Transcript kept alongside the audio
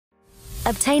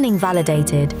Obtaining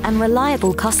validated and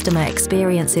reliable customer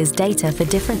experiences data for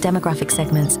different demographic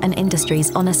segments and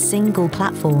industries on a single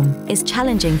platform is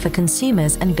challenging for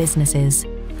consumers and businesses.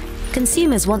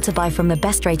 Consumers want to buy from the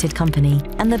best-rated company,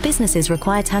 and the businesses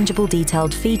require tangible,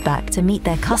 detailed feedback to meet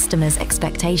their customers'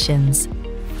 expectations.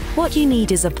 What you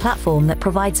need is a platform that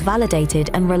provides validated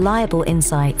and reliable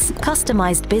insights,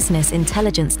 customized business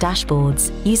intelligence dashboards,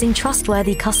 using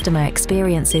trustworthy customer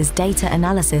experiences data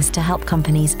analysis to help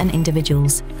companies and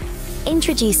individuals.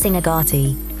 Introducing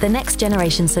Agati, the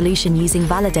next-generation solution using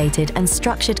validated and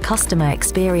structured customer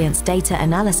experience data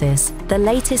analysis, the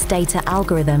latest data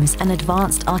algorithms and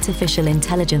advanced artificial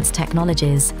intelligence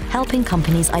technologies, helping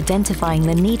companies identifying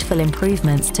the needful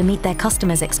improvements to meet their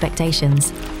customers'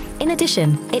 expectations. In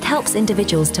addition, it helps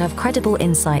individuals to have credible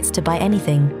insights to buy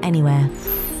anything, anywhere.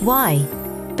 Why?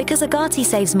 Because Agati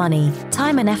saves money,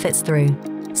 time and efforts through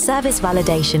service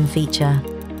validation feature,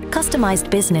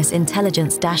 customized business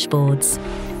intelligence dashboards,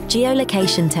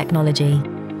 geolocation technology,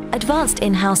 advanced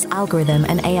in-house algorithm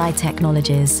and AI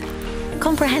technologies,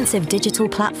 comprehensive digital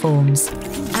platforms,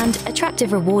 and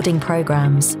attractive rewarding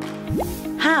programs.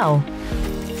 How?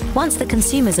 Once the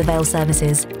consumers avail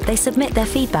services, they submit their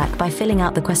feedback by filling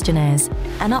out the questionnaires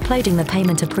and uploading the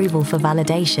payment approval for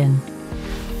validation.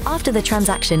 After the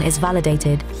transaction is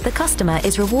validated, the customer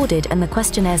is rewarded and the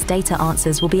questionnaires' data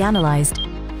answers will be analyzed.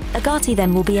 Agati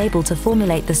then will be able to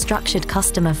formulate the structured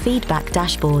customer feedback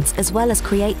dashboards as well as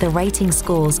create the rating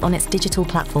scores on its digital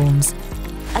platforms.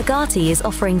 Agati is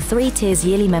offering 3 tiers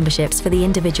yearly memberships for the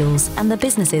individuals, and the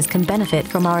businesses can benefit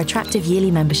from our attractive yearly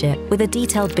membership with a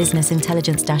detailed business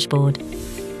intelligence dashboard.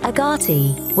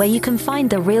 Agati, where you can find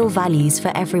the real values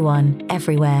for everyone,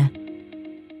 everywhere.